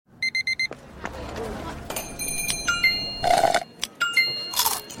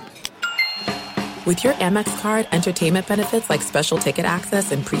With your Amex card, entertainment benefits like special ticket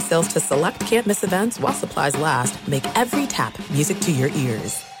access and pre-sales to select can't-miss events while supplies last make every tap music to your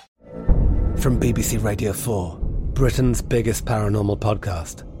ears. From BBC Radio 4, Britain's biggest paranormal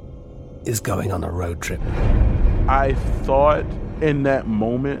podcast is going on a road trip. I thought in that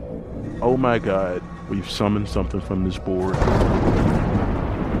moment, oh my God, we've summoned something from this board.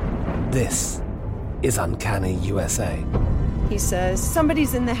 This is Uncanny USA. He says,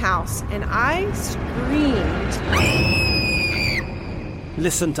 somebody's in the house, and I screamed.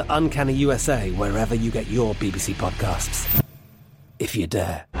 Listen to Uncanny USA wherever you get your BBC podcasts, if you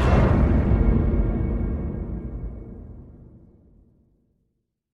dare.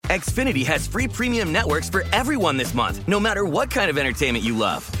 Xfinity has free premium networks for everyone this month, no matter what kind of entertainment you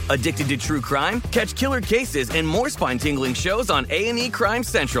love. Addicted to true crime? Catch killer cases and more spine-tingling shows on A&E Crime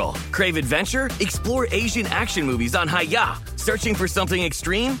Central. Crave adventure? Explore Asian action movies on Hi-YAH. Searching for something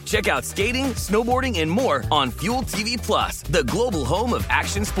extreme? Check out skating, snowboarding, and more on Fuel TV Plus, the global home of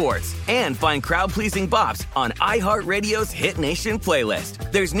action sports. And find crowd-pleasing bops on iHeartRadio's Hit Nation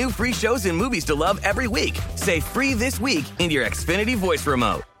playlist. There's new free shows and movies to love every week. Say free this week in your Xfinity voice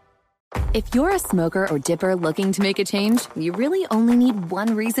remote. If you're a smoker or dipper looking to make a change, you really only need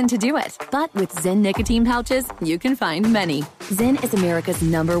one reason to do it. But with Zyn nicotine pouches, you can find many. Zyn is America's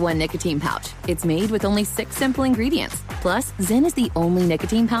 #1 nicotine pouch. It's made with only 6 simple ingredients. Plus, Zyn is the only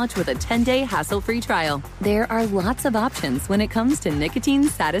nicotine pouch with a 10-day hassle-free trial. There are lots of options when it comes to nicotine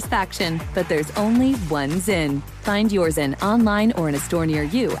satisfaction, but there's only one Zyn. Find your Zyn online or in a store near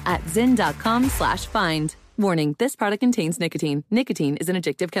you at zyn.com/find. Warning, this product contains nicotine. Nicotine is an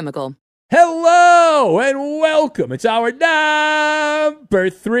addictive chemical. Hello and welcome. It's hour number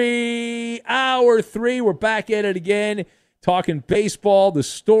 3. Hour 3. We're back at it again, talking baseball. The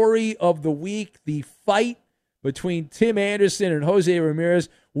story of the week, the fight between Tim Anderson and Jose Ramirez.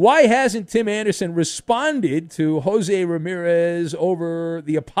 Why hasn't Tim Anderson responded to Jose Ramirez over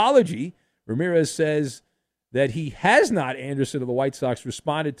the apology? Ramirez says that he has not, Anderson of the White Sox,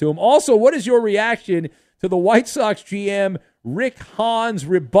 responded to him. Also, what is your reaction to the White Sox GM Rick Hahn's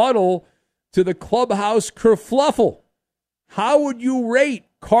rebuttal to the clubhouse kerfluffle? How would you rate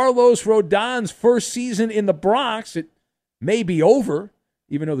Carlos Rodon's first season in the Bronx? It may be over,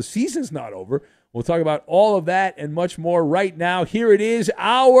 even though the season's not over. We'll talk about all of that and much more right now. Here it is,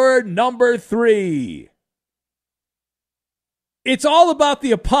 hour number 3. It's all about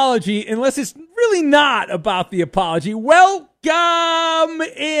the apology, unless it's really not about the apology. Welcome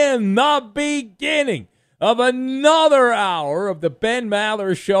in the beginning of another hour of the Ben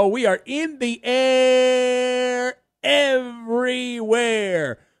Maller Show. We are in the air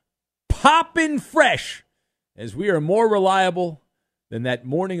everywhere, popping fresh, as we are more reliable than that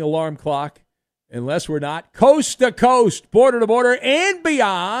morning alarm clock, unless we're not coast to coast, border to border, and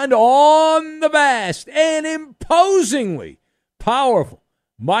beyond on the vast and imposingly powerful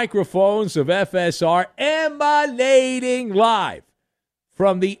microphones of FSR, emanating live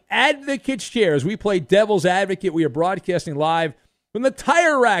from the Advocate's Chair. As we play devil's advocate, we are broadcasting live from the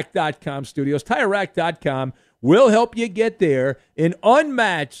TireRack.com studios. TireRack.com will help you get there. An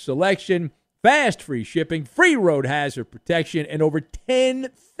unmatched selection, fast free shipping, free road hazard protection, and over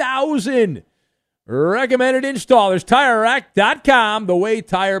 10,000 recommended installers. TireRack.com, the way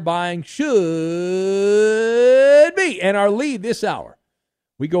tire buying should be. And our lead this hour,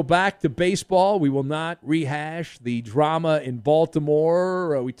 we go back to baseball. We will not rehash the drama in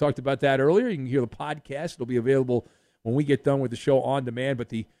Baltimore. We talked about that earlier. You can hear the podcast. It'll be available when we get done with the show on demand. But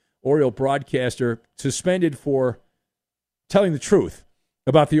the Oriole broadcaster suspended for telling the truth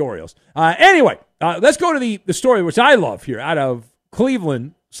about the Orioles. Anyway, let's go to the story, which I love here, out of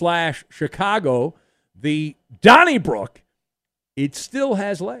Cleveland/Chicago. The Donnybrook, it still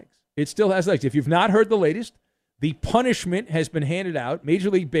has legs. It still has legs. If you've not heard the latest, the punishment has been handed out. Major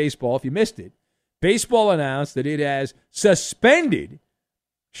League Baseball, if you missed it, baseball announced that it has suspended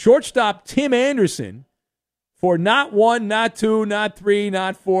shortstop Tim Anderson for not 1, not 2, not 3,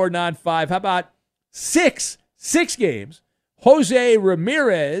 not 4, not 5. How about 6 games? Jose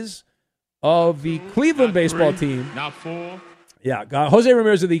Ramirez of the Cleveland baseball team. Not 4. Yeah, Jose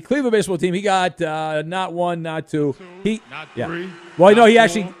Ramirez of the Cleveland baseball team. He got not 1, not 2. Not 3. Well, no, he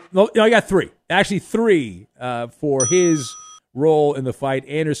actually he got 3. Actually 3 for his role in the fight.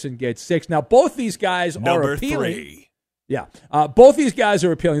 Anderson gets 6. Now, both these guys are appealing. 3. Yeah, both these guys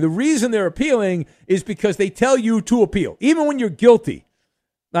are appealing. The reason they're appealing is because they tell you to appeal, even when you're guilty.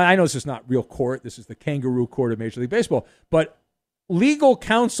 Now, I know this is not real court. This is the kangaroo court of Major League Baseball. But legal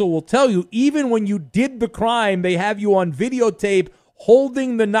counsel will tell you, even when you did the crime, they have you on videotape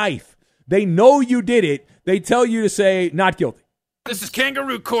holding the knife. They know you did it. They tell you to say, not guilty. This is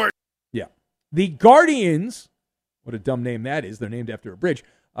kangaroo court. Yeah. The Guardians, what a dumb name that is. They're named after a bridge.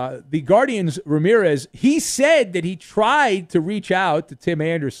 The Guardians, Ramirez, he said that he tried to reach out to Tim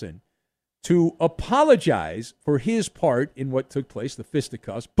Anderson to apologize for his part in what took place, the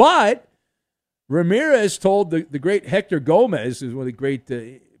fisticuffs. But Ramirez told the great Hector Gomez, who's one of the great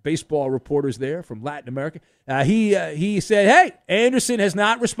baseball reporters there from Latin America, he said, hey, Anderson has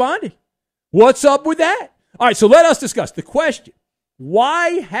not responded. What's up with that? All right, so let us discuss the question.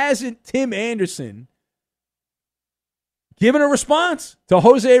 Why hasn't Tim Anderson given a response to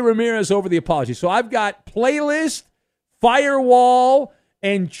Jose Ramirez over the apology? So I've got Playlist, Firewall,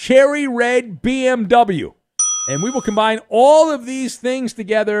 and Cherry Red BMW. And we will combine all of these things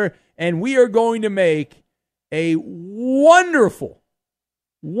together, and we are going to make a wonderful,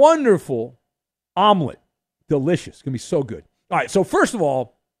 wonderful omelet. Delicious. It's going to be so good. All right, so first of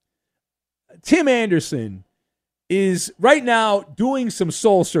all, Tim Anderson is right now doing some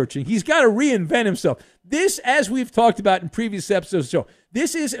soul searching. He's got to reinvent himself. This, as we've talked about in previous episodes of the show,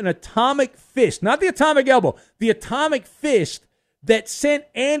 this is an atomic fist, not the atomic elbow, the atomic fist that sent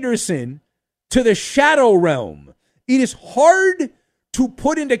Anderson to the shadow realm. It is hard to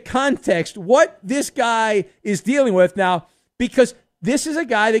put into context what this guy is dealing with now, because this is a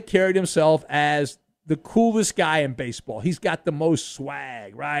guy that carried himself as the coolest guy in baseball. He's got the most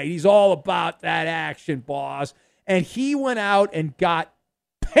swag, right? He's all about that action, boss. And he went out and got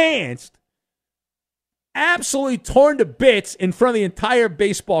pantsed, absolutely torn to bits in front of the entire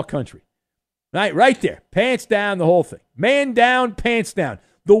baseball country. Right there. Pants down, the whole thing. Man down, pants down.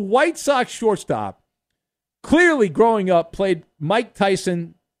 The White Sox shortstop, clearly growing up, played Mike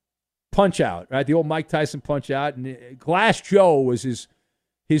Tyson Punch-Out, right? The old Mike Tyson Punch-Out. And Glass Joe was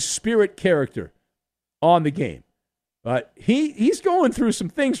his spirit character on the game. But he's going through some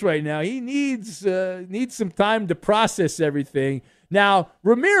things right now. He needs some time to process everything. Now,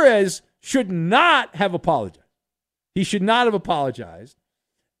 Ramirez should not have apologized. He should not have apologized.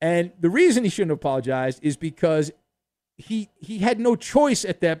 And the reason he shouldn't have apologized is because he had no choice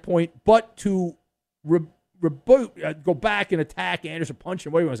at that point but to go back and attack Anderson, punch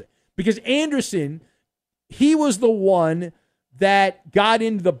him, whatever you want to say. Because Anderson, he was the one that got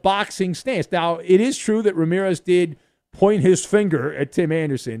into the boxing stance. Now, it is true that Ramirez did point his finger at Tim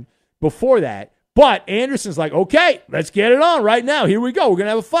Anderson before that, but Anderson's like, okay, let's get it on right now. Here we go. We're going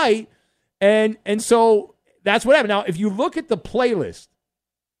to have a fight. And so that's what happened. Now, if you look at the playlist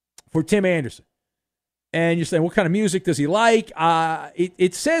for Tim Anderson, and you're saying, what kind of music does he like?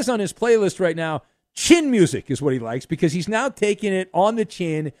 It says on his playlist right now, chin music is what he likes, because he's now taking it on the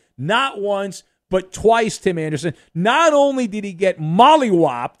chin, not once, but twice, Tim Anderson. Not only did he get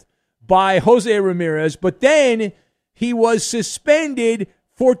mollywopped by Jose Ramirez, but then he was suspended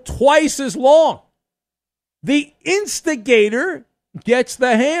for twice as long. The instigator gets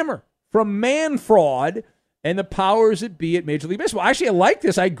the hammer from Man Fraud and the powers that be at Major League Baseball. Actually, I like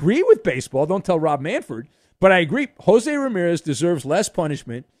this. I agree with baseball. Don't tell Rob Manfred. But I agree. Jose Ramirez deserves less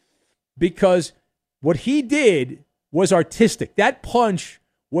punishment because what he did was artistic. That punch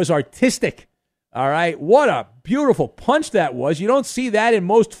was artistic. All right? What a beautiful punch that was. You don't see that in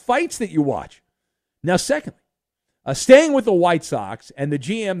most fights that you watch. Now, secondly, staying with the White Sox, and the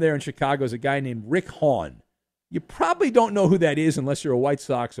GM there in Chicago is a guy named Rick Hahn. You probably don't know who that is unless you're a White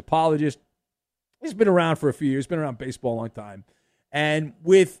Sox apologist. He's been around for a few years, been around baseball a long time. And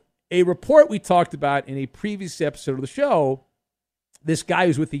with a report we talked about in a previous episode of the show, this guy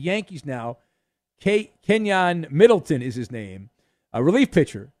who's with the Yankees now, Kenyon Middleton is his name, a relief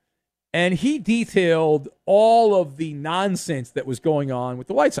pitcher, and he detailed all of the nonsense that was going on with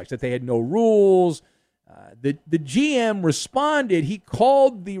the White Sox, that they had no rules. The GM responded. He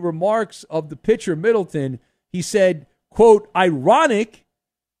called the remarks of the pitcher Middleton, he said, quote, ironic.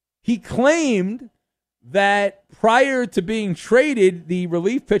 He claimed that prior to being traded, the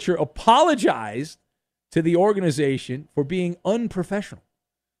relief pitcher apologized to the organization for being unprofessional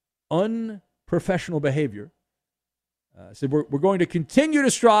behavior. Said, we're going to continue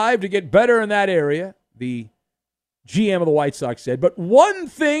to strive to get better in that area, the GM of the White Sox said. But one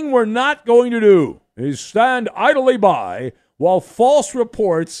thing we're not going to do is stand idly by while false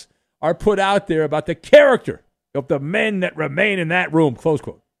reports are put out there about the character of the men that remain in that room, close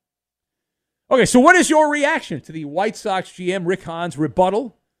quote. Okay, so what is your reaction to the White Sox GM Rick Hahn's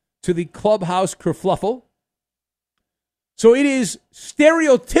rebuttal to the clubhouse kerfluffle? So it is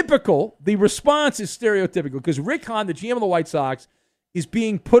stereotypical. The response is stereotypical because Rick Hahn, the GM of the White Sox, is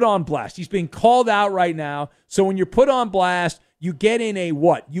being put on blast. He's being called out right now. So when you're put on blast, you get in a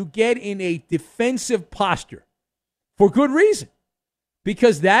what? You get in a defensive posture for good reason.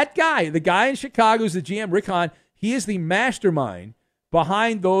 Because that guy, the guy in Chicago who's the GM, Rick Hahn, he is the mastermind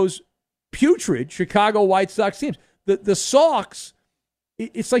behind those putrid Chicago White Sox teams. The Sox,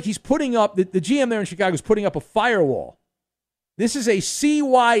 it's like he's putting up, the GM there in Chicago is putting up a firewall. This is a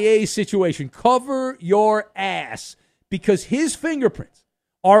CYA situation. Cover your ass, because his fingerprints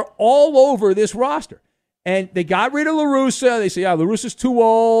are all over this roster. And they got rid of La Russa. They say, La Russa's too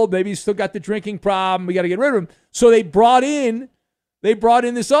old. Maybe he's still got the drinking problem. We got to get rid of him. So they brought in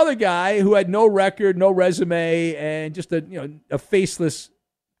this other guy who had no record, no resume, and just a faceless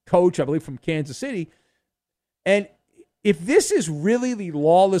coach, I believe, from Kansas City. And if this is really the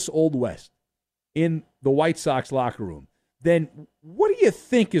lawless Old West in the White Sox locker room, then what do you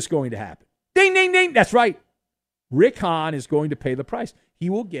think is going to happen? Ding, ding, ding. That's right. Rick Hahn is going to pay the price. He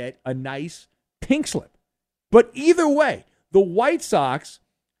will get a nice pink slip. But either way, the White Sox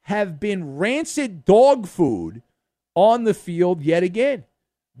have been rancid dog food on the field yet again.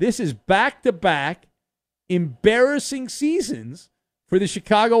 This is back-to-back embarrassing seasons for the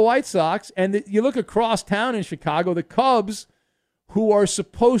Chicago White Sox. And you look across town in Chicago, the Cubs, who are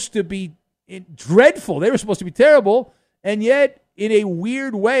supposed to be dreadful. They were supposed to be terrible. And yet, in a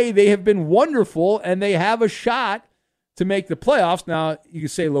weird way, they have been wonderful, and they have a shot to make the playoffs. Now, you can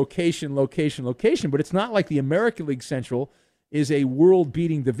say location, but it's not like the American League Central is a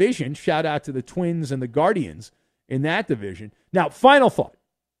world-beating division. Shout out to the Twins and the Guardians in that division. Now, final thought.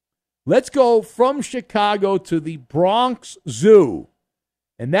 Let's go from Chicago to the Bronx Zoo.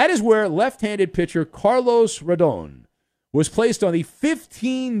 And that is where left-handed pitcher Carlos Rodon was placed on the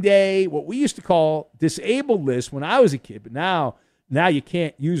 15-day, what we used to call disabled list when I was a kid. But now you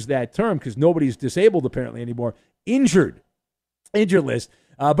can't use that term because nobody's disabled apparently anymore. Injured list.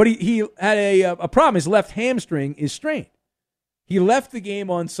 But he had a problem. His left hamstring is strained. He left the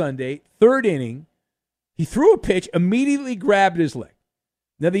game on Sunday, third inning. He threw a pitch, immediately grabbed his leg.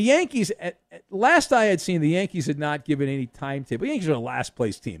 Now, the Yankees, last I had seen, the Yankees had not given any timetable. The Yankees are a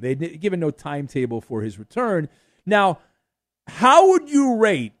last-place team. They had given no timetable for his return. Now, how would you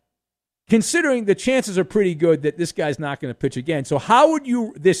rate, considering the chances are pretty good that this guy's not going to pitch again, so how would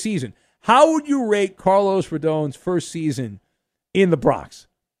you, this season, how would you rate Carlos Rodon's first season in the Bronx?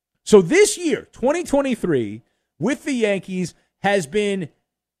 So this year, 2023, with the Yankees, has been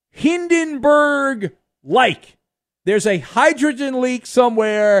Hindenburg-like. There's a hydrogen leak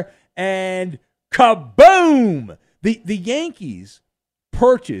somewhere, and kaboom! The Yankees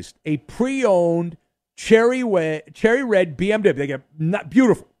purchased a pre-owned cherry red BMW. They got not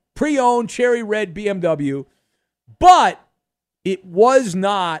beautiful pre-owned cherry red BMW, but it was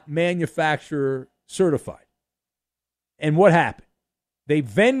not manufacturer certified. And what happened? They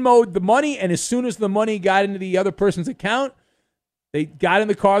Venmo'd the money, and as soon as the money got into the other person's account, they got in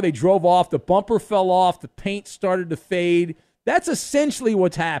the car, they drove off, the bumper fell off, the paint started to fade. That's essentially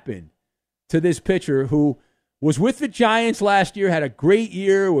what's happened to this pitcher who was with the Giants last year, had a great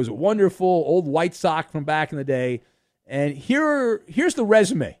year, was a wonderful old White Sox from back in the day. And here's the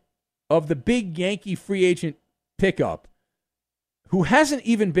resume of the big Yankee free agent pickup who hasn't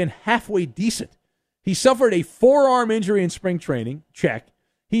even been halfway decent. He suffered a forearm injury in spring training, check.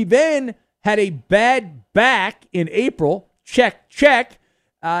 He then had a bad back in April, check.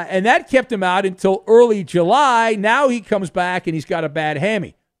 And that kept him out until early July. Now he comes back and he's got a bad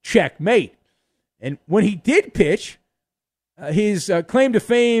hammy. Checkmate. And when he did pitch, his claim to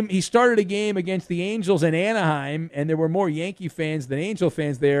fame, he started a game against the Angels in Anaheim, and there were more Yankee fans than Angel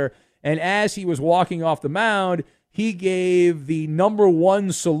fans there. And as he was walking off the mound, he gave the number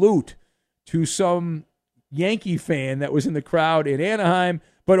one salute to some Yankee fan that was in the crowd in Anaheim.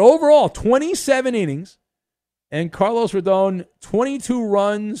 But overall, 27 innings, and Carlos Rodon, 22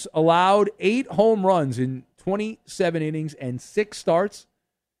 runs allowed, 8 home runs in 27 innings and 6 starts.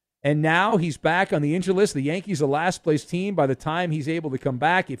 And now he's back on the injured list. The Yankees are the last-place team. By the time he's able to come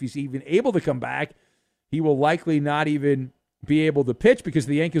back, if he's even able to come back, he will likely not even be able to pitch because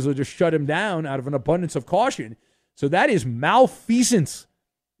the Yankees will just shut him down out of an abundance of caution. So that is malfeasance.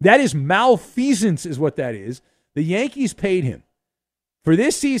 That is malfeasance is what that is. The Yankees paid him for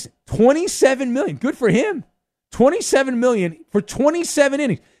this season $27 million. Good for him. $27 million for 27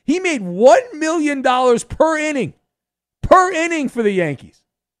 innings. He made $1 million per inning for the Yankees.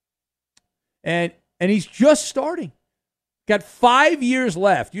 And he's just starting. Got 5 years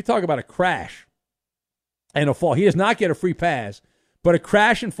left. You talk about a crash and a fall. He does not get a free pass, but a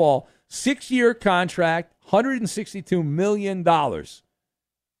crash and fall. 6-year contract, $162 million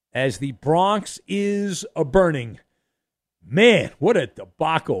as the Bronx is a-burning. Man, what a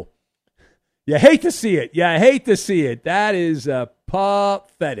debacle. You hate to see it. That is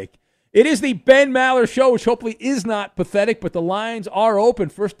pathetic. It is the Ben Maller Show, which hopefully is not pathetic, but the lines are open.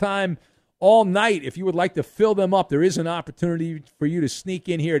 First time all night. If you would like to fill them up, there is an opportunity for you to sneak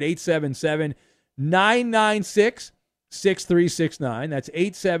in here at 877-996-6369. That's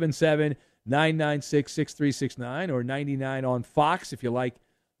 877-996-6369 or 99 on Fox if you like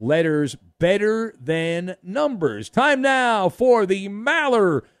letters better than numbers. Time now for the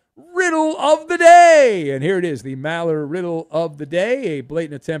Maller Riddle of the Day. And here it is, the Maller Riddle of the Day, a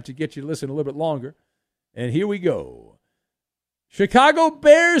blatant attempt to get you to listen a little bit longer. And here we go. Chicago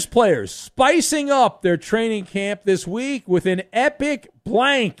Bears players spicing up their training camp this week with an epic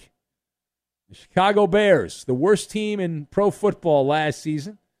blank. The Chicago Bears, the worst team in pro football last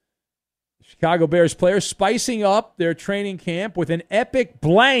season. The Chicago Bears players spicing up their training camp with an epic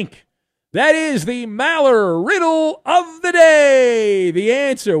blank. That is the Maller Riddle of the Day. The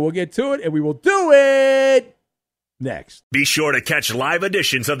answer, we'll get to it, and we will do it next. Be sure to catch live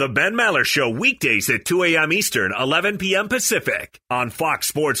editions of the Ben Maller Show weekdays at 2 a.m. Eastern, 11 p.m. Pacific on Fox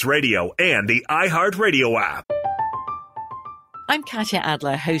Sports Radio and the iHeartRadio app. I'm Katya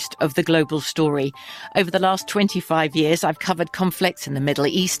Adler, host of The Global Story. Over the last 25 years, I've covered conflicts in the Middle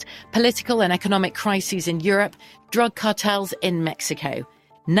East, political and economic crises in Europe, drug cartels in Mexico.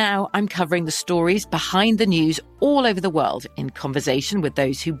 Now I'm covering the stories behind the news all over the world in conversation with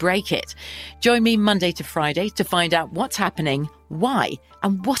those who break it. Join me Monday to Friday to find out what's happening, why,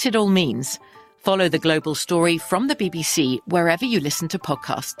 and what it all means. Follow The Global Story from the BBC wherever you listen to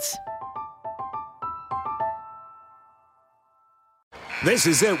podcasts. This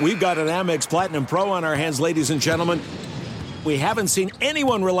is it. We've got an Amex Platinum Pro on our hands, ladies and gentlemen. We haven't seen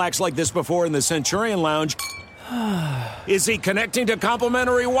anyone relax like this before in the Centurion Lounge. Is he connecting to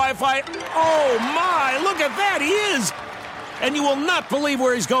complimentary Wi-Fi? Oh, my! Look at that! He is! And you will not believe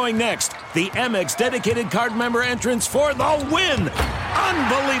where he's going next. The Amex dedicated card member entrance for the win!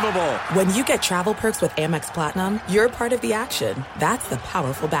 Unbelievable! When you get travel perks with Amex Platinum, you're part of the action. That's the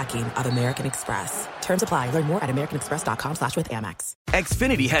powerful backing of American Express. Terms apply. Learn more at americanexpress.com/withAmex.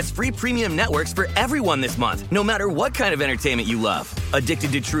 Xfinity has free premium networks for everyone this month, no matter what kind of entertainment you love.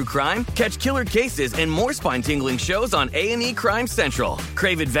 Addicted to true crime? Catch killer cases and more spine-tingling shows on A&E Crime Central.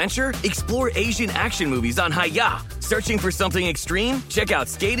 Crave adventure? Explore Asian action movies on Hi-YAH. Searching for something extreme? Check out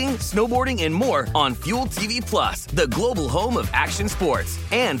skating, snowboarding, and more on Fuel TV Plus, the global home of action sports.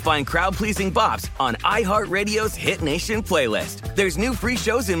 And find crowd-pleasing bops on iHeartRadio's Hit Nation playlist. There's new free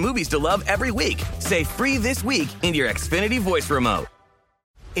shows and movies to love every week. Say free this week in your Xfinity voice remote.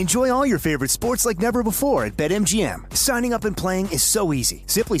 Enjoy all your favorite sports like never before at BetMGM. Signing up and playing is so easy.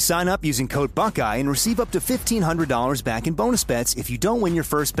 Simply sign up using code Buckeye and receive up to $1,500 back in bonus bets if you don't win your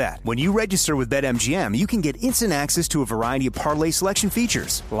first bet. When you register with BetMGM, you can get instant access to a variety of parlay selection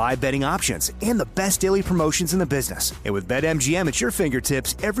features, live betting options, and the best daily promotions in the business. And with BetMGM at your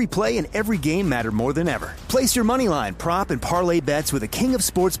fingertips, every play and every game matter more than ever. Place your moneyline, prop, and parlay bets with the king of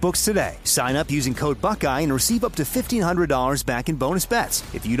sportsbooks today. Sign up using code Buckeye and receive up to $1,500 back in bonus bets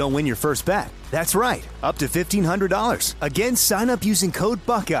if you don't win your first bet. That's right, up to $1,500. Again, sign up using code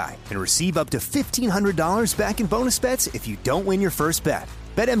Buckeye and receive up to $1,500 back in bonus bets if you don't win your first bet.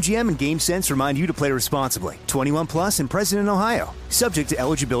 BetMGM and GameSense remind you to play responsibly. 21 plus and present in Ohio. Subject to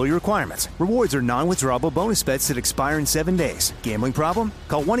eligibility requirements. Rewards are non-withdrawable bonus bets that expire in 7 days. Gambling problem?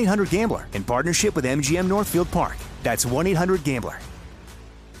 Call 1-800-GAMBLER in partnership with MGM Northfield Park. That's 1-800-GAMBLER.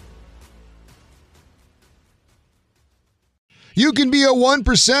 You can be a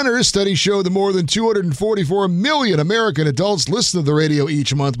 1%er. Studies show that more than 244 million American adults listen to the radio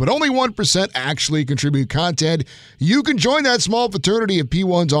each month, but only 1% actually contribute content. You can join that small fraternity of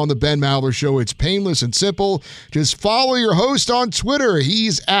P1s on the Ben Maller Show. It's painless and simple. Just follow your host on Twitter.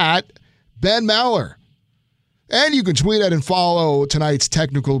 He's at Ben Maller. And you can tweet at and follow tonight's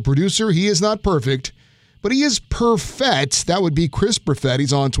technical producer. He is not perfect, but he is perfect. That would be Chris Perfett.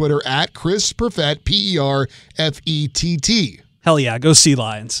 He's on Twitter at Chris Perfett, Perfett. Hell yeah, go Sea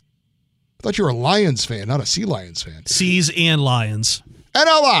Lions. I thought you were a Lions fan, not a Sea Lions fan. Seas and Lions. And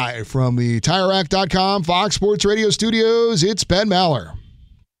now live from the TireRack.com Fox Sports Radio studios, it's Ben Maller.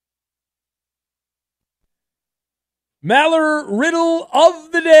 Maller Riddle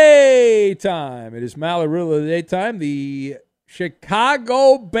of the Day time. It is Maller Riddle of the Day time. The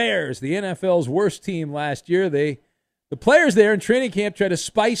Chicago Bears, the NFL's worst team last year. The players there in training camp try to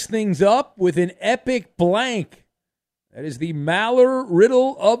spice things up with an epic blank. That is the Maller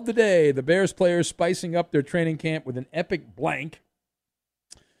Riddle of the Day. The Bears players spicing up their training camp with an epic blank.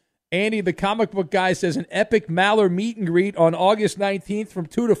 Andy, the comic book guy, says an epic Maller meet and greet on August 19th from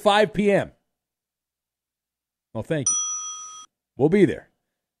 2 to 5 p.m. Well, thank you. We'll be there.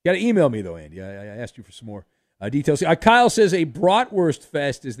 You got to email me, though, Andy. I asked you for some more details. Kyle says a Bratwurst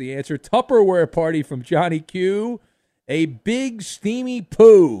Fest is the answer. Tupperware party from Johnny Q. A big steamy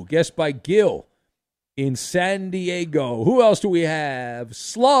poo, guessed by Gil in San Diego. Who else do we have?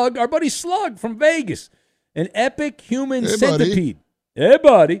 Slug, our buddy Slug from Vegas. An epic human centipede. Hey,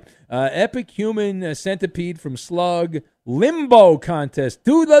 buddy. Epic human centipede from Slug. Limbo contest.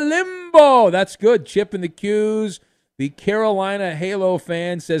 Do the limbo. That's good. Chip in the Q's. The Carolina Halo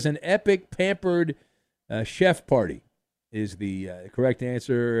fan says an epic pampered chef party is the correct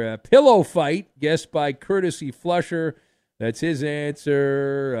answer. Pillow fight, guessed by Courtesy Flusher. That's his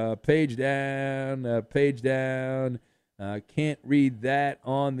answer. Page down. Can't read that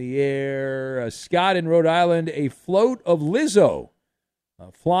on the air. Scott in Rhode Island, a float of Lizzo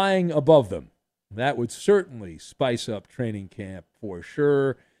flying above them. That would certainly spice up training camp for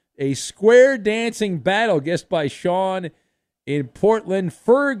sure. A square dancing battle, guessed by Sean in Portland.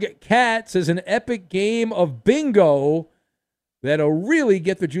 Ferg Cat says an epic game of bingo that'll really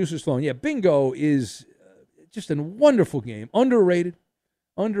get the juices flowing. Yeah, bingo is just a wonderful game. Underrated.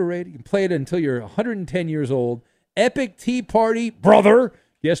 You can play it until you're 110 years old. Epic tea party, brother,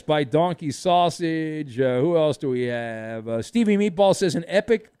 guessed by Donkey Sausage. Who else do we have? Stevie Meatball says an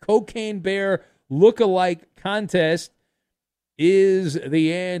epic cocaine bear look-alike contest is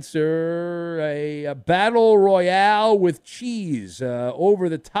the answer. A battle royale with cheese, over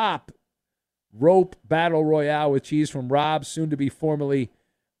the top rope battle royale with cheese from Rob, soon to be formerly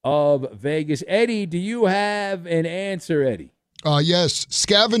of Vegas. Eddie, do you have an answer, Eddie? Yes,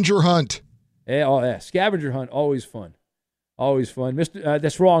 scavenger hunt. Yeah, scavenger hunt, always fun. Mr.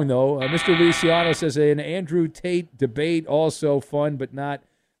 That's wrong, though. Mr. Luciano says an Andrew Tate debate, also fun, but not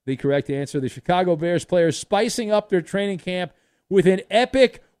the correct answer. The Chicago Bears players spicing up their training camp with an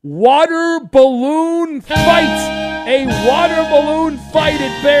epic water balloon fight. A water balloon fight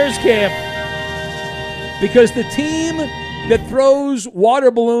at Bears camp. Because the team that throws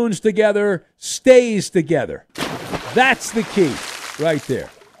water balloons together stays together. That's the key right there.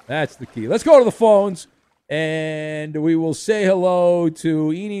 That's the key. Let's go to the phones, and we will say hello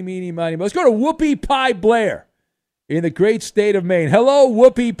to Eeny, Meeny, Miny. Let's go to Whoopie Pie Blair in the great state of Maine. Hello,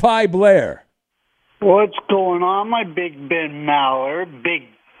 Whoopie Pie Blair. What's going on, my big Ben Maller? Big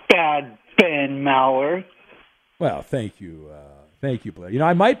bad Ben Maller. Well, thank you. Thank you, Blair. You know,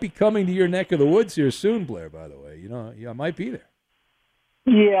 I might be coming to your neck of the woods here soon, Blair, by the way. You know, I might be there.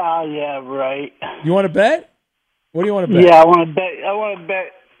 Yeah, right. You want to bet? What do you want to bet? Yeah, I want to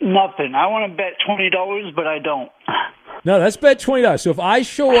bet nothing. I want to bet $20, but I don't. No, let's bet $20. So if I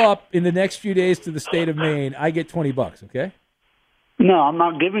show up in the next few days to the state of Maine, I get $20, okay? No, I'm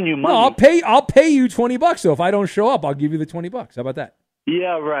not giving you money. No, I'll pay you $20. So if I don't show up, I'll give you the $20. How about that?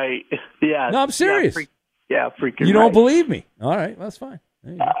 Yeah, right. Yeah. No, I'm serious. Freaking You don't right. believe me. All right, that's fine.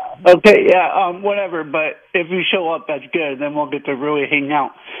 Okay, whatever. But if we show up, that's good. Then we'll get to really hang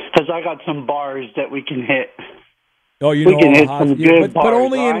out. Because I got some bars that we can hit. Oh, you we know, can hit some good bars. but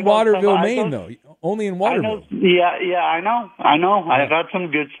only in Waterville, Maine, though. Only in Waterville. I know. I got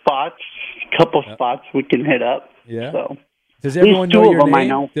some good spots. A couple spots we can hit up. Yeah. So. Does everyone know your name? I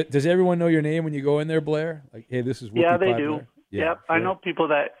know. Does everyone know your name when you go in there, Blair? Like, hey, this is Whoopie Yeah, they Pie do. Blair? Yeah, yep, sure. I know people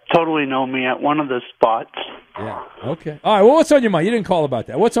that totally know me at one of the spots. Yeah. Okay. All right. Well, what's on your mind? You didn't call about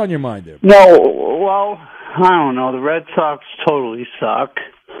that. What's on your mind there? No. Well, I don't know. The Red Sox totally suck.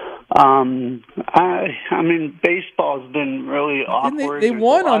 I mean, baseball's been really awkward. They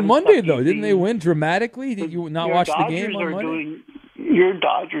won on Monday, though. Didn't they win dramatically? Did you not watch the game on Monday? Your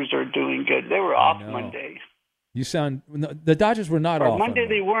Dodgers are doing good. They were off Monday. You sound the Dodgers were not off. Monday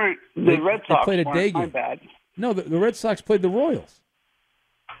they weren't. The Red Sox played a day weren't. game. My bad. No, the Red Sox played the Royals.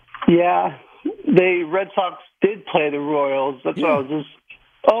 Yeah, the Red Sox did play the Royals. That's what I was just.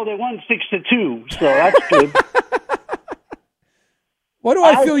 Oh, they won 6-2, so that's good. Why do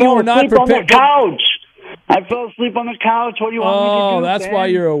I feel you were not prepared? On the couch. I fell asleep on the couch. What do you want me to do? Oh, that's Ben? why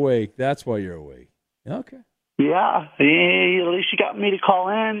you're awake. That's why you're awake. Okay. Yeah, at least you got me to call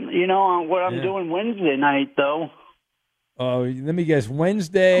in, on what I'm doing Wednesday night, though. Oh, let me guess.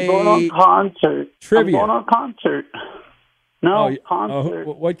 Wednesday. I'm going on concert. Trivia. I'm going on concert. No, concert.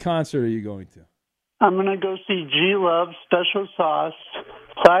 What concert are you going to? I'm going to go see G-Love, Special Sauce,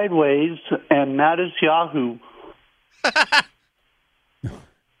 Sideways, and Mad as Yahoo.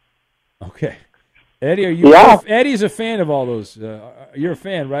 Okay. Eddie, are you? Yeah. Eddie's a fan of all those. You're a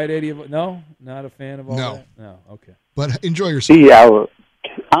fan, right, Eddie? No? Not a fan of all that? No. Okay. But enjoy yourself. Yeah.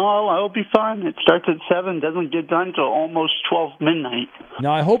 It'll be fun. It starts at 7, doesn't get done until almost 12 midnight.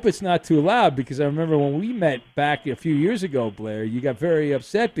 Now, I hope it's not too loud because I remember when we met back a few years ago, Blair, you got very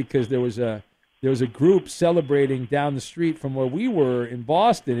upset because there was a group celebrating down the street from where we were in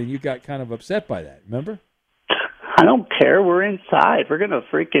Boston, and you got kind of upset by that. Remember? I don't care. We're inside. We're going to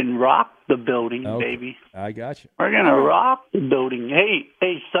freaking rock the building, baby. I got you. We're going to rock the building.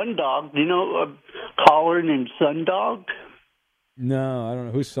 Hey, Sundog, do you know a caller named Sundog? No, I don't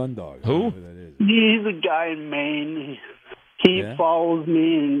know. Who's Sundog? Who? That is. He's a guy in Maine. He follows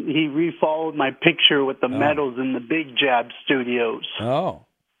me, and he refollowed my picture with the medals in the Big Jab Studios. Oh.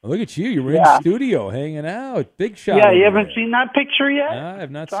 Well, look at you. You were in studio hanging out. Big shot. Yeah, you haven't seen that picture yet? No, I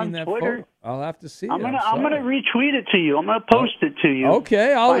have not It's seen on that Twitter. photo. I'll have to see it. I'm gonna retweet it to you. I'm gonna post it to you.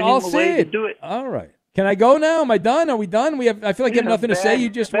 Okay, I'll Finding a see way to it. do it. All right. Can I go now? Am I done? Are we done? I feel like you have nothing to say.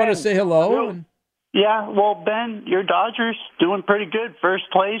 You just want to say hello. Yeah, well, Ben, your Dodgers doing pretty good. First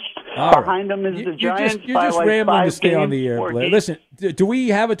place. All right. Behind them is the Giants. You're just rambling to stay on the air, Blair. Listen, do we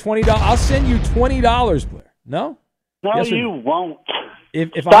have a $20? I'll send you $20, Blair. No? No, Yes or you no? won't. If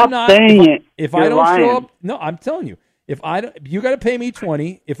Stop I'm not, saying it. If You're I don't lying. show up, no, I'm telling you. You got to pay me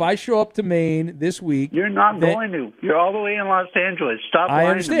 $20. If I show up to Maine this week, You're not going to. You're all the way in Los Angeles. Stop lying I to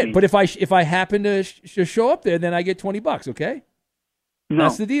me. understand. But if I happen to show up there, then I get $20. Okay. No,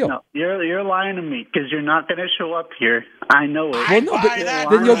 that's the deal. No, you're lying to me because you're not going to show up here. I know it. Well, no, but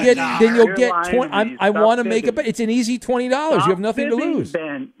then you'll get 20. I want to make it, but it's an easy $20. You have nothing to lose.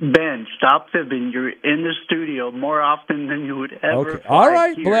 Ben, stop fibbing. You're in the studio more often than you would ever. Okay. All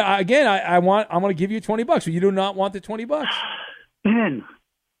right. Here. Well, again, I'm going to give you $20. But you do not want the $20. Ben,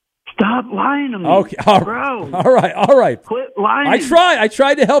 stop lying to me. Okay. All right. All right. Quit lying. I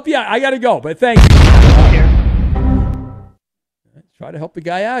tried to help you out. I got to go, but thank you. Try to help the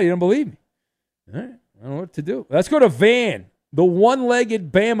guy out. You don't believe me. All right. I don't know what to do. Let's go to Van, the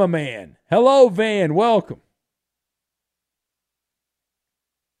one-legged Bama man. Hello, Van. Welcome.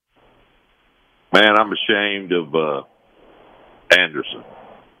 Man, I'm ashamed of Anderson.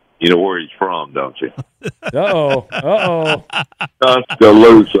 You know where he's from, don't you? Uh-oh.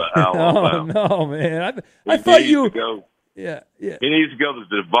 Tuscaloosa, Alabama. Oh, no, man. I thought you... Yeah. He needs to go to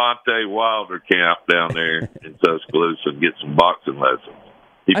the Devontae Wilder camp down there in Tuscaloosa and get some boxing lessons.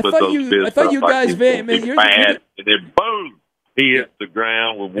 I thought you guys, man, you're and then boom, he hits the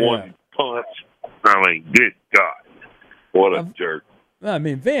ground with one punch. I mean, good God, what a jerk! I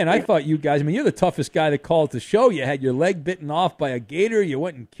mean, Van, I thought you guys. I mean, you're the toughest guy that called the show. You had your leg bitten off by a gator. You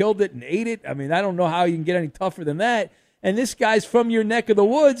went and killed it and ate it. I mean, I don't know how you can get any tougher than that. And this guy's from your neck of the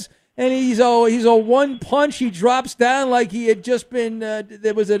woods. And he's a one punch. He drops down like he had just been.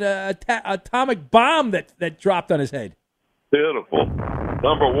 There was an atomic bomb that dropped on his head. Pitiful.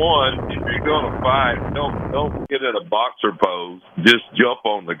 Number one, if you're going to fight, don't get in a boxer pose. Just jump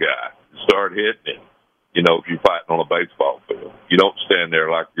on the guy, start hitting him. You know, if you're fighting on a baseball field, you don't stand there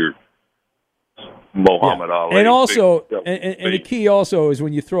like you're Muhammad Ali. And also, and the key also is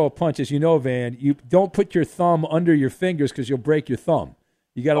when you throw a punch, as you know, Van, you don't put your thumb under your fingers because you'll break your thumb.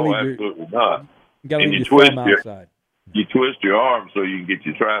 You got to leave absolutely not. You got to leave you your thumb outside. You twist your arm so you can get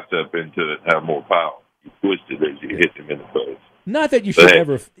your tricep into it and have more power. You twist it as you hit him in the face. Not that you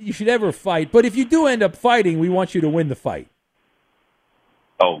should ever fight, but if you do end up fighting, we want you to win the fight.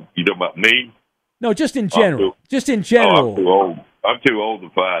 Oh, you talking about me? No, just in general. Just in general. I'm too old. I'm too old to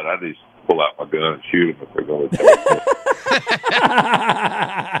fight. I just pull out my gun and shoot them if they're going to attack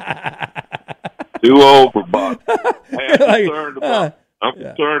me. Too old for boxing. I'm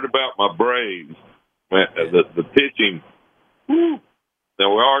concerned about my Braves. The pitching. Whew.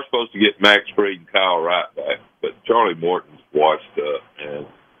 Now, we are supposed to get Max Fried and Kyle Wright back, but Charlie Morton's washed up, and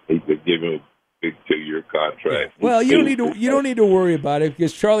he's been given a big 2-year contract. Well, you don't need to worry about it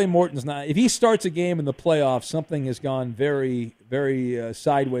because Charlie Morton's not. If he starts a game in the playoffs, something has gone very, very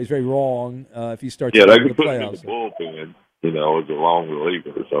sideways, very wrong. If he starts, they in could the put playoffs, him in the bullpen, as a long reliever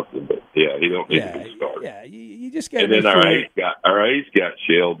or something. But he don't need to be started. Yeah, you just got. And then our ace got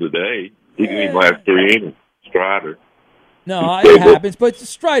shelled today. He didn't even last 3 innings. Strider. No, it happens. But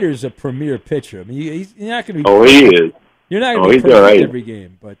Strider's a premier pitcher. I mean, he's not going to be. Oh, he is. You're not going to be perfect every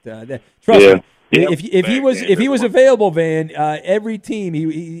game, but trust me. If he was available, Van, every team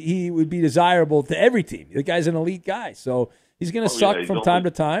he would be desirable to every team. The guy's an elite guy, so he's going to suck from time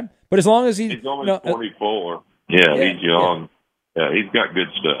to time. But as long as he's only 24, he's young. Yeah, he's got good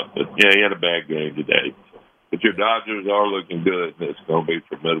stuff. But he had a bad game today. But your Dodgers are looking good, and it's going to be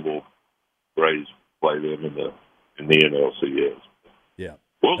formidable. Braves play them in the NLCS. Yeah.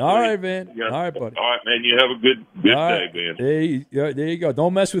 We'll all see. right, Van. All right, buddy. All right, man. You have a good day, man. There you go.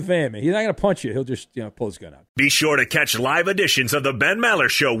 Don't mess with Van, man. He's not going to punch you. He'll just pull his gun out. Be sure to catch live editions of the Ben Maller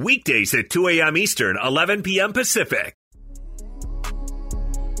Show weekdays at 2 a.m. Eastern, 11 p.m. Pacific.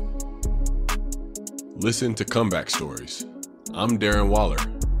 Listen to Comeback Stories. I'm Darren Waller.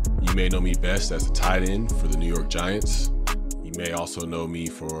 You may know me best as a tight end for the New York Giants. You You may also know me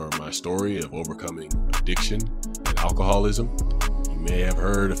for my story of overcoming addiction and alcoholism. You may have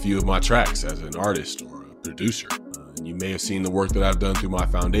heard a few of my tracks as an artist or a producer. And you may have seen the work that I've done through my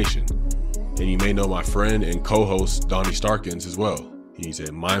foundation. And you may know my friend and co-host, Donnie Starkins, as well. He's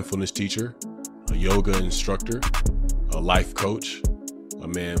a mindfulness teacher, a yoga instructor, a life coach, a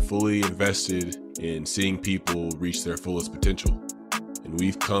man fully invested in seeing people reach their fullest potential. And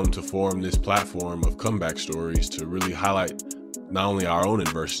we've come to form this platform of comeback stories to really highlight not only our own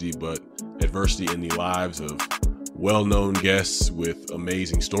adversity, but adversity in the lives of well-known guests with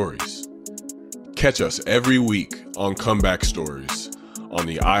amazing stories. Catch us every week on Comeback Stories on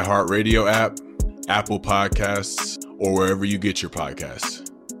the iHeartRadio app, Apple Podcasts, or wherever you get your podcasts.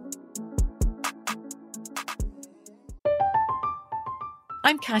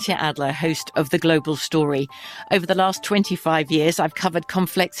 I'm Katya Adler, host of The Global Story. Over the last 25 years, I've covered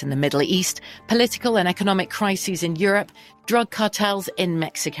conflicts in the Middle East, political and economic crises in Europe, drug cartels in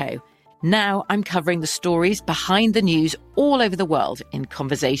Mexico. Now I'm covering the stories behind the news all over the world in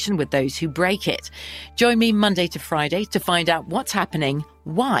conversation with those who break it. Join me Monday to Friday to find out what's happening,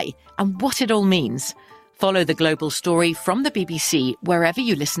 why, and what it all means. Follow The Global Story from the BBC wherever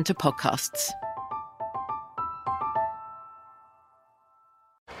you listen to podcasts.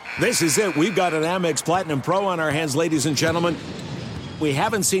 This is it. We've got an Amex Platinum Pro on our hands, ladies and gentlemen. We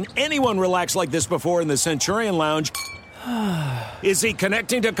haven't seen anyone relax like this before in the Centurion Lounge. Is he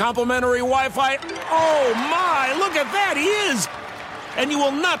connecting to complimentary Wi-Fi? Oh, my! Look at that! He is! And you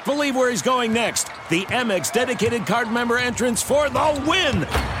will not believe where he's going next. The Amex dedicated card member entrance for the win!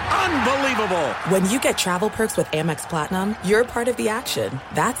 Unbelievable! When you get travel perks with Amex Platinum, you're part of the action.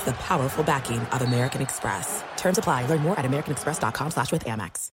 That's the powerful backing of American Express. Terms apply. Learn more at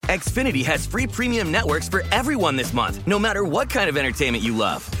americanexpress.com/withAmex. Xfinity has free premium networks for everyone this month, no matter what kind of entertainment you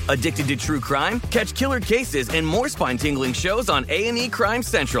love. Addicted to true crime? Catch killer cases and more spine-tingling shows on A&E Crime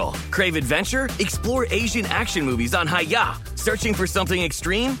Central. Crave adventure? Explore Asian action movies on Hi-YAH. Searching for something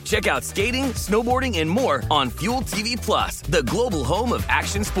extreme? Check out skating, snowboarding, and more on Fuel TV Plus, the global home of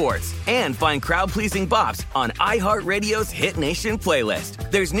action sports. And find crowd-pleasing bops on iHeartRadio's Hit Nation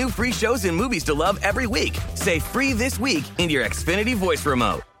playlist. There's new free shows and movies to love every week. Say free this week in your Xfinity voice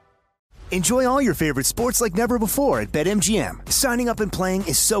remote. Enjoy all your favorite sports like never before at BetMGM. Signing up and playing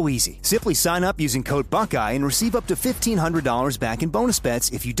is so easy. Simply sign up using code Buckeye and receive up to $1,500 back in bonus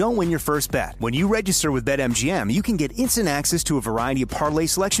bets if you don't win your first bet. When you register with BetMGM, you can get instant access to a variety of parlay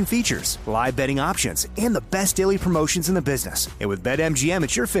selection features, live betting options, and the best daily promotions in the business. And with BetMGM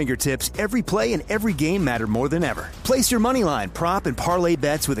at your fingertips, every play and every game matter more than ever. Place your moneyline, prop, and parlay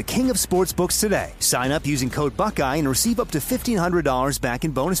bets with the king of sportsbooks today. Sign up using code Buckeye and receive up to $1,500 back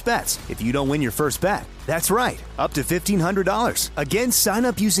in bonus bets if you don't win your first bet. That's right, up to $1,500. Again, sign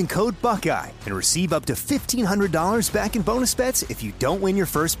up using code Buckeye and receive up to $1,500 back in bonus bets if you don't win your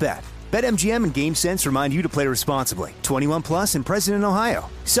first bet. BetMGM and GameSense remind you to play responsibly. 21 plus and present in Ohio.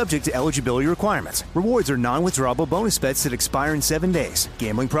 Subject to eligibility requirements. Rewards are non-withdrawable bonus bets that expire in 7 days.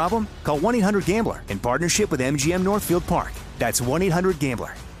 Gambling problem? Call 1-800-GAMBLER in partnership with MGM Northfield Park. That's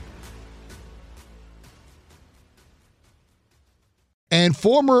 1-800-GAMBLER. And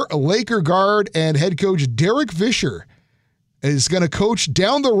former Laker guard and head coach Derek Fisher is going to coach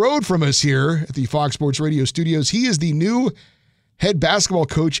down the road from us here at the Fox Sports Radio studios. He is the new head basketball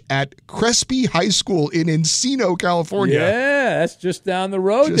coach at Crespi High School in Encino, California. Yeah, that's just down the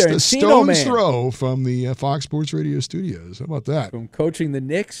road just there. Just a Encino, stone's man. throw from the Fox Sports Radio studios. How about that? From coaching the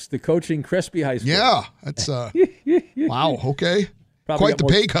Knicks to coaching Crespi High School. Yeah, that's wow, okay. Probably Quite the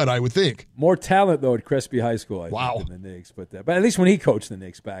got more- pay cut, I would think. More talent, though, at Crespi High School, I think, than the Knicks. But at least when he coached the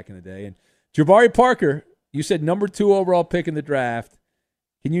Knicks back in the day. And Jabari Parker, you said number 2 overall pick in the draft.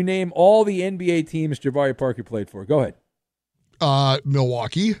 Can you name all the NBA teams Jabari Parker played for? Go ahead.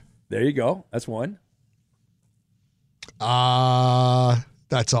 Milwaukee. There you go. That's one.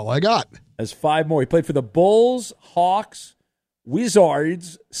 That's all I got. That's 5 more. He played for the Bulls, Hawks,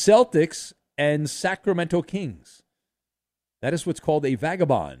 Wizards, Celtics, and Sacramento Kings. That is what's called a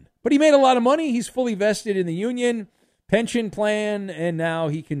vagabond. But he made a lot of money. He's fully vested in the union, pension plan, and now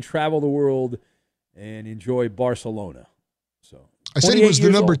he can travel the world and enjoy Barcelona. So I said he was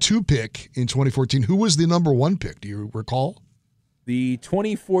the number old. 2 pick in 2014. Who was the number 1 pick? Do you recall? The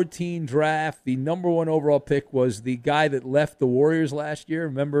 2014 draft, the number 1 overall pick was the guy that left the Warriors last year.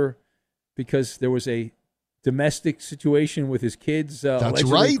 Remember, because there was a domestic situation with his kids. That's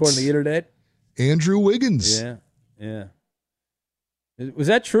allegedly, right. according to the internet. Andrew Wiggins. Yeah. Was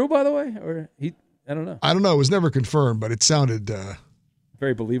that true, by the way? Or I don't know. I don't know. It was never confirmed, but it sounded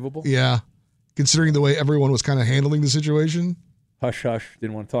very believable. Yeah, considering the way everyone was kind of handling the situation. Hush, hush.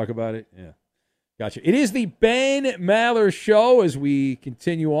 Didn't want to talk about it. Yeah. Gotcha. It is the Ben Maller Show as we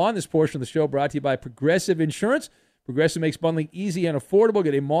continue on. This portion of the show brought to you by Progressive Insurance. Progressive makes bundling easy and affordable.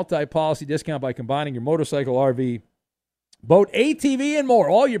 Get a multi-policy discount by combining your motorcycle, RV, boat, ATV, and more.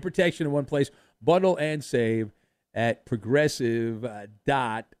 All your protection in one place. Bundle and save at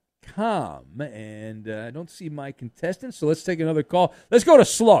progressive.com. And I don't see my contestants, so let's take another call. Let's go to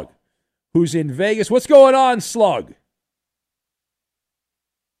Slug, who's in Vegas. What's going on, Slug?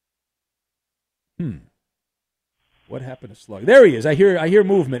 What happened to Slug? There he is. I hear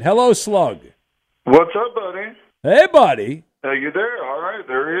movement. Hello, Slug. What's up, buddy? Hey, buddy. Are you there? All right,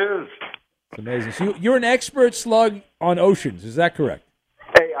 there he is. It's amazing. So you're an expert, Slug, on oceans. Is that correct?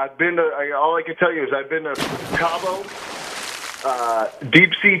 Hey, I've been to. All I can tell you is I've been to Cabo, deep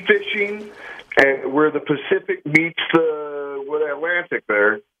sea fishing, and where the Pacific meets the Atlantic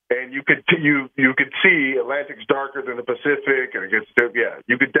there, and you could see Atlantic's darker than the Pacific, and it gets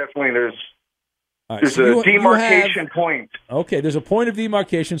you could definitely there's a demarcation point. Okay, there's a point of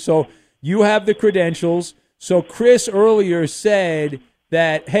demarcation. So you have the credentials. So Chris earlier said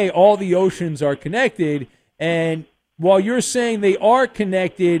that, hey, all the oceans are connected, and while you're saying they are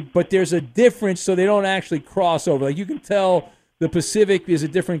connected, but there's a difference, so they don't actually cross over. Like you can tell the Pacific is a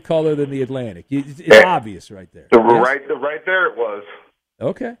different color than the Atlantic. It's obvious right there. Right there it was.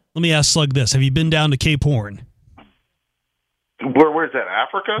 Okay. Let me ask Slug this. Have you been down to Cape Horn? Where's that,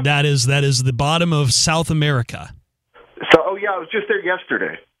 Africa? That is the bottom of South America. So, I was just there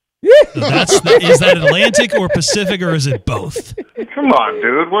yesterday. Is that Atlantic or Pacific, or is it both? Come on,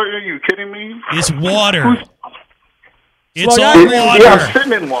 dude. What, are you kidding me? It's water. It's all all water. Yeah, I'm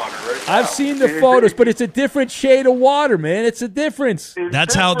sitting in water right now. I've seen the photos, but it's a different shade of water, man. It's a difference.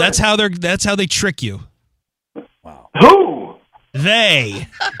 That's how they trick you. Wow. Who? They.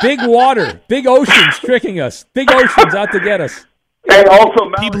 Big water, big oceans tricking us. Big oceans out to get us. Hey,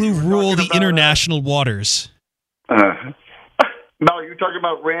 also, people who rule the international waters. Mel, you're talking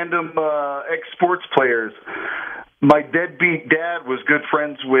about random ex-sports players. My deadbeat dad was good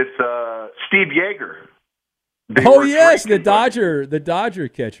friends with Steve Yeager. Yes, the Dodger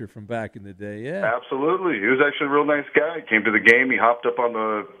catcher from back in the day. Yeah, absolutely. He was actually a real nice guy. He came to the game. He hopped up on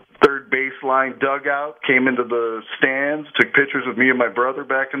the third baseline dugout, came into the stands, took pictures with me and my brother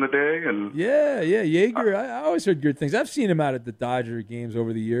back in the day. And yeah, Yeager. I always heard good things. I've seen him out at the Dodger games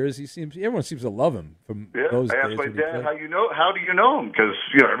over the years. Everyone seems to love him from those days. I asked my dad, how do you know him? Because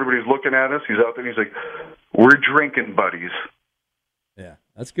everybody's looking at us. He's out there and he's like, we're drinking buddies. Yeah,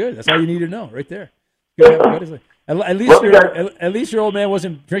 that's good. That's all you need to know right there. At least your old man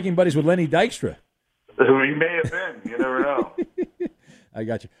wasn't drinking buddies with Lenny Dykstra. He may have been. You never know. I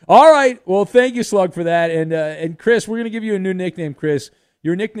got you. All right. Well, thank you, Slug, for that. And Chris, we're going to give you a new nickname, Chris.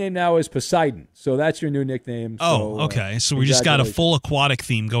 Your nickname now is Poseidon. So that's your new nickname. Okay. So we just got a full aquatic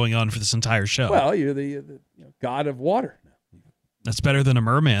theme going on for this entire show. Well, you're the god of water. That's better than a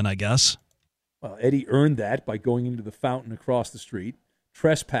merman, I guess. Well, Eddie earned that by going into the fountain across the street,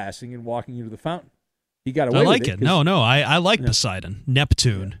 trespassing, and walking into the fountain. He got away with it. I like it. No, I like Poseidon,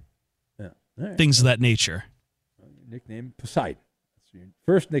 Neptune, Right. Things of that nature. Nickname Poseidon. That's your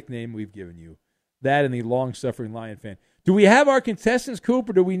first nickname we've given you. That and the long-suffering Lion fan. Do we have our contestants, Coop,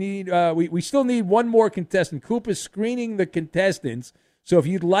 or do we need? We still need one more contestant. Coop is screening the contestants. So if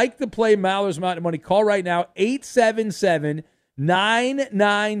you'd like to play Maller's Mountain Money, call right now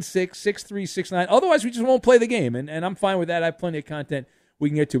 877-996-6369. Otherwise, we just won't play the game, and I'm fine with that. I have plenty of content we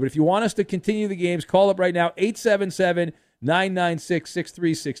can get to. But if you want us to continue the games, call up right now,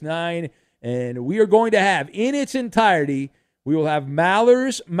 877-996-6369. And we are going to have, in its entirety, we will have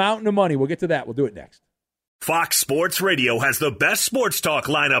Maller's Mountain of Money. We'll get to that. We'll do it next. Fox Sports Radio has the best sports talk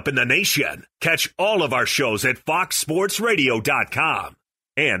lineup in the nation. Catch all of our shows at foxsportsradio.com.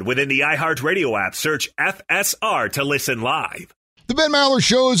 And within the iHeartRadio app, search FSR to listen live. The Ben Maller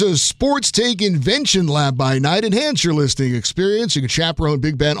Show is a sports take invention lab by night. Enhance your listening experience. You can chaperone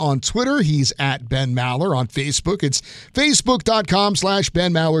Big Ben on Twitter. He's at Ben Maller. On Facebook, it's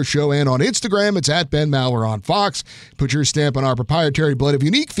facebook.com/Ben Maller Show. And on Instagram, it's at Ben Maller on Fox. Put your stamp on our proprietary blend of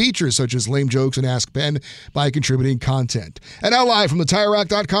unique features such as Lame Jokes and Ask Ben by contributing content. And now live from the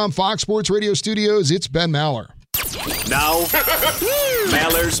TireRack.com Fox Sports Radio studios, it's Ben Maller. Now,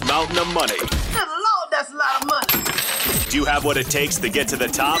 Maller's Mountain of Money. Good Lord, that's a lot of money. Do you have what it takes to get to the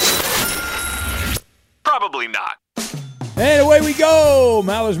top? Probably not. And away we go.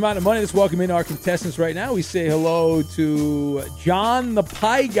 Maller's Mountain of Money. Let's welcome in our contestants right now. We say hello to John the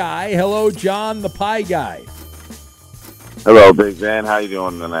Pie Guy. Hello, John the Pie Guy. Hello, Big Ben. How you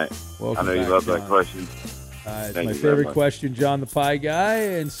doing tonight? Welcome I know you back, love John. that question. It's Thank my you very favorite much. question, John the Pie Guy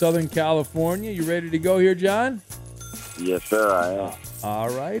in Southern California. You ready to go here, John? Yes, sir, I am. All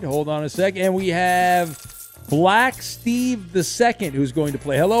right, hold on a sec. And we have Black Steve II who's going to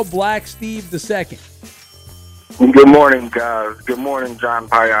play. Hello, Black Steve II. Good morning, guys. Good morning, John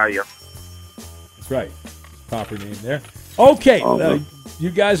Payaya. That's right. Proper name there. Okay, you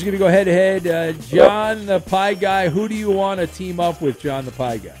guys are going to go head-to-head. John the Pie Guy, who do you want to team up with, John the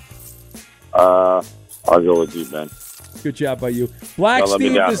Pie Guy? I'll go with you, Ben. Good job by you. Black Don't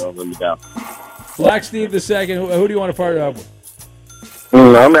Steve let me down. Black Steve II, who do you want to partner up with?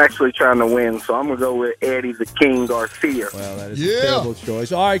 I'm actually trying to win, so I'm going to go with Eddie the King Garcia. Well, that is a terrible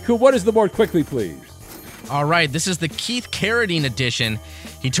choice. All right, cool. What is the board quickly, please? All right, this is the Keith Carradine edition.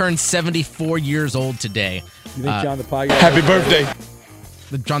 He turned 74 years old today. You think John the Pie Guy? Happy birthday.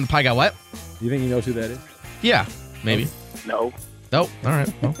 John the Pie Guy what? You think he knows who that is? Yeah, maybe. No. Oh, all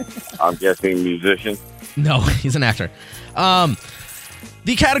right. Well. I'm guessing musician. No, he's an actor.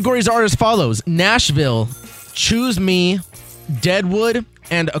 The categories are as follows. Nashville, Choose Me, Deadwood,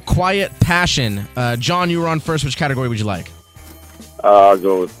 and A Quiet Passion. John, you were on first. Which category would you like? I'll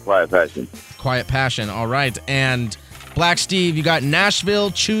go with Quiet Passion. Quiet Passion. All right. And Black Steve, you got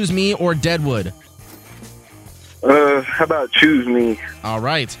Nashville, Choose Me, or Deadwood? How about Choose Me? All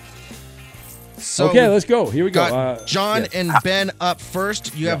right. So okay, let's go. Here we go. Got John and Ben up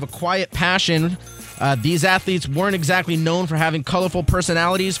first. You have A Quiet Passion. These athletes weren't exactly known for having colorful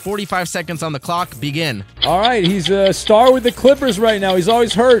personalities. 45 seconds on the clock. Begin. All right, he's a star with the Clippers right now. He's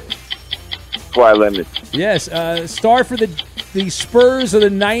always hurt. Kawhi Leonard. Yes, star for the Spurs of the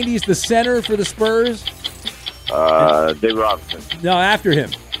 90s, the center for the Spurs. David Robinson. No, after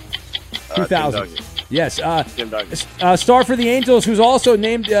him. 2000. Tim Duncan. Yes. Tim Duncan. Star for the Angels, who's also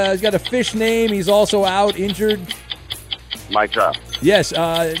named, he's got a fish name. He's also out, injured. Mike Trout. Yes,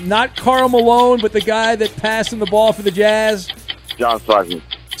 not Karl Malone, but the guy that passed him the ball for the Jazz. John Stockton.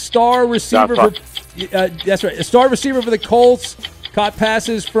 Star receiver for that's right. A star receiver for the Colts. Caught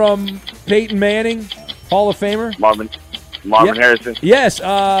passes from Peyton Manning, Hall of Famer. Marvin Harrison. Yes,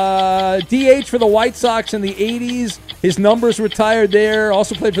 DH for the White Sox in the 80s. His numbers retired there.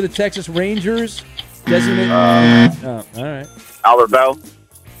 Also played for the Texas Rangers. Designated. All right. Albert Bell.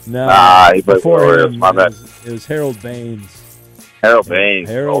 No. He played for the Orioles. My bad. It was Harold Baines. Harold Baines.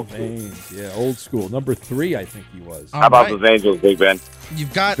 Harold Baines. Yeah, old school. Number 3, I think he was. How about those Angels, Big Ben?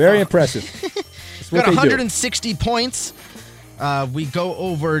 You've got very impressive. Got 160 points. We go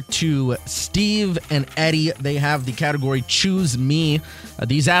over to Steve and Eddie. They have the category Choose Me.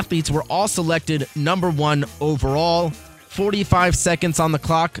 These athletes were all selected number 1 overall. 45 seconds on the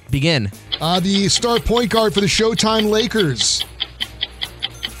clock. Begin. The star point guard for the Showtime Lakers.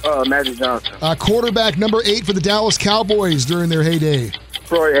 Magic Johnson. Quarterback number 8 for the Dallas Cowboys during their heyday.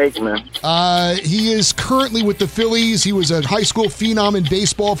 Troy Aikman. He is currently with the Phillies. He was a high school phenom in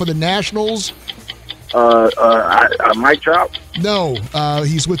baseball for the Nationals. Mike Trout? No,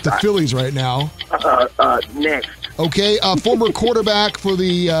 he's with the Phillies right now. Next. Okay, former quarterback for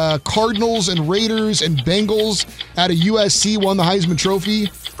the Cardinals and Raiders and Bengals out of USC, won the Heisman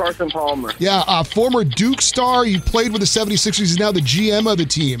Trophy. Carson Palmer. Yeah, former Duke star. He played with the 76ers. He's now the GM of the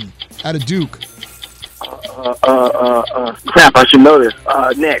team out of Duke. Crap, I should know this.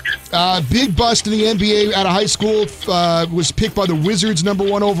 Next. Big bust in the NBA out of high school. Was picked by the Wizards number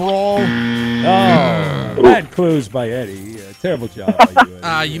 1 overall. Oh, bad clues by Eddie. Terrible job by you,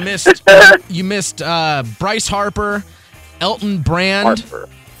 Eddie. You missed Bryce Harper, Elton Brand,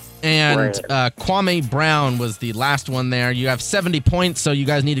 and Kwame Brown was the last one there. You have 70 points, so you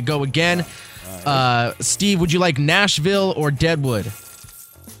guys need to go again. Steve, would you like Nashville or Deadwood?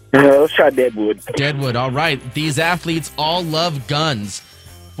 Let's try Deadwood. Deadwood, all right. These athletes all love guns.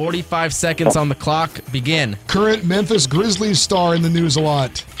 45 seconds on the clock. Begin. Current Memphis Grizzlies star in the news a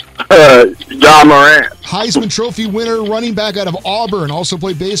lot. John Morant. Heisman Trophy winner, running back out of Auburn. Also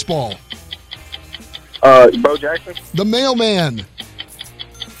played baseball. Bo Jackson. The mailman.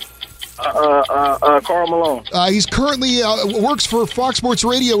 Karl Malone. He's currently works for Fox Sports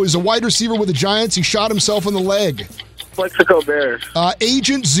Radio. Is a wide receiver with the Giants. He shot himself in the leg. Plexico Bears.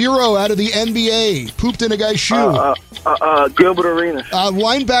 Agent Zero out of the NBA. Pooped in a guy's shoe. Gilbert Arenas.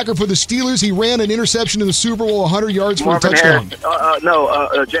 Linebacker for the Steelers. He ran an interception in the Super Bowl, 100 yards for a touchdown.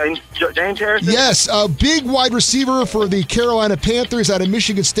 James Harrison. Yes, a big wide receiver for the Carolina Panthers out of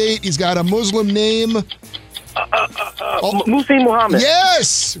Michigan State. He's got a Muslim name. Muhsin Muhammad.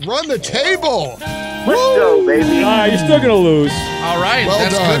 Yes! Run the table. Let's go, baby. You're still going to lose. All right. Well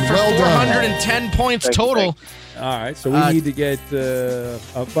that's done, good for well 410 done. points total. All right, so we need to get a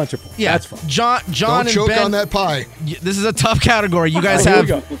bunch of points. Yeah, that's fine. John Don't and choke Ben, on that pie. This is a tough category. You guys Here have we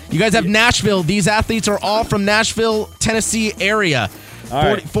go. you guys have Nashville. These athletes are all from Nashville, Tennessee area. All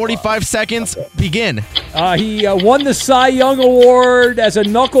right. 45 seconds, begin. He won the Cy Young Award as a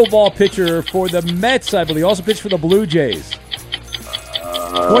knuckleball pitcher for the Mets, I believe. Also pitched for the Blue Jays.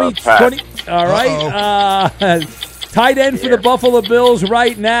 2020. All right. Tight end for the Buffalo Bills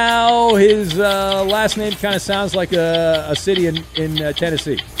right now. His last name kind of sounds like a city in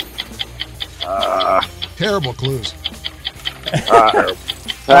Tennessee. Terrible clues.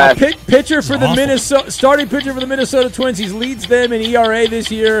 Pitcher for the starting pitcher for the Minnesota Twins. He leads them in ERA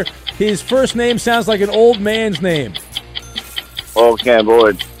this year. His first name sounds like an old man's name. Cam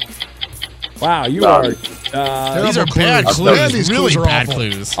Boyd. Wow, you are. These are bad clues. Really bad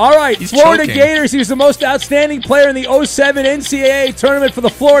clues. All right, He's Florida choking. Gators. He was the most outstanding player in the 07 NCAA tournament for the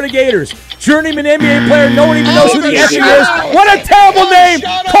Florida Gators. Journeyman NBA player. No one even knows who the F he is. What a terrible name.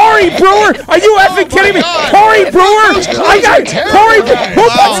 Corey Brewer. Are you effing kidding me? Corey Brewer. I got Corey. Who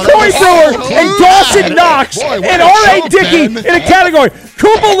puts Corey Brewer and Dawson Knox and R.A. Dickey in a category?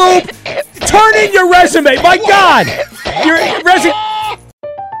 Koopa Loop. Turn in your resume. My God. Your resume.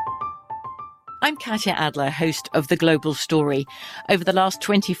 I'm Katya Adler, host of The Global Story. Over the last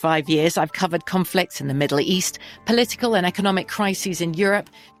 25 years, I've covered conflicts in the Middle East, political and economic crises in Europe,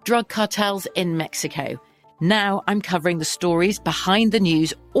 drug cartels in Mexico. Now I'm covering the stories behind the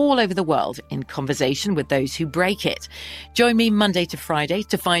news all over the world in conversation with those who break it. Join me Monday to Friday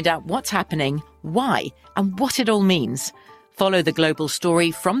to find out what's happening, why, and what it all means. Follow The Global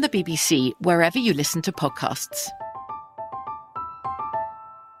Story from the BBC wherever you listen to podcasts.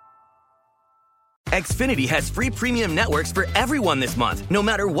 Xfinity has free premium networks for everyone this month, no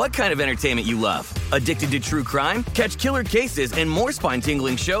matter what kind of entertainment you love. Addicted to true crime? Catch killer cases and more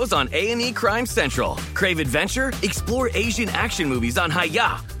spine-tingling shows on A&E Crime Central. Crave adventure? Explore Asian action movies on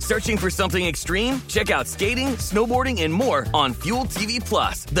Hi-YAH. Searching for something extreme? Check out skating, snowboarding, and more on Fuel TV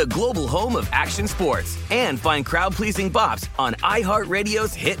Plus, the global home of action sports. And find crowd-pleasing bops on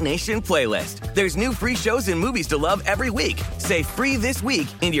iHeartRadio's Hit Nation playlist. There's new free shows and movies to love every week. Say free this week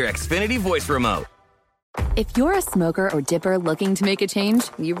in your Xfinity voice remote. If you're a smoker or dipper looking to make a change,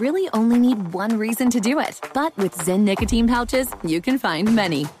 you really only need one reason to do it. But with Zyn nicotine pouches, you can find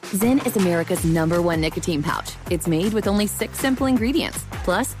many. Zyn is America's #1 nicotine pouch. It's made with only 6 simple ingredients.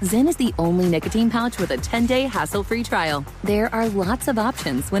 Plus, Zyn is the only nicotine pouch with a 10-day hassle-free trial. There are lots of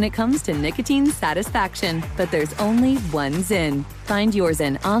options when it comes to nicotine satisfaction, but there's only one Zyn. Find your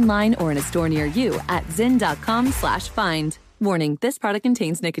Zyn online or in a store near you at zyn.com/find. Warning, this product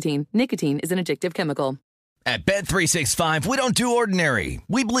contains nicotine. Nicotine is an addictive chemical. At Bet365, we don't do ordinary.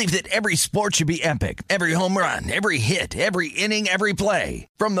 We believe that every sport should be epic. Every home run, every hit, every inning, every play.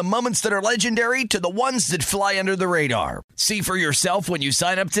 From the moments that are legendary to the ones that fly under the radar. See for yourself when you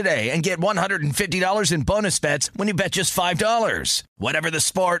sign up today and get $150 in bonus bets when you bet just $5. Whatever the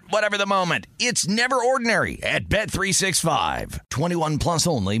sport, whatever the moment, it's never ordinary at Bet365. 21 plus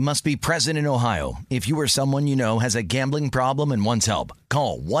only. Must be present in Ohio. If you or someone you know has a gambling problem and wants help,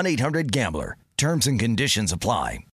 call 1-800-GAMBLER. Terms and conditions apply.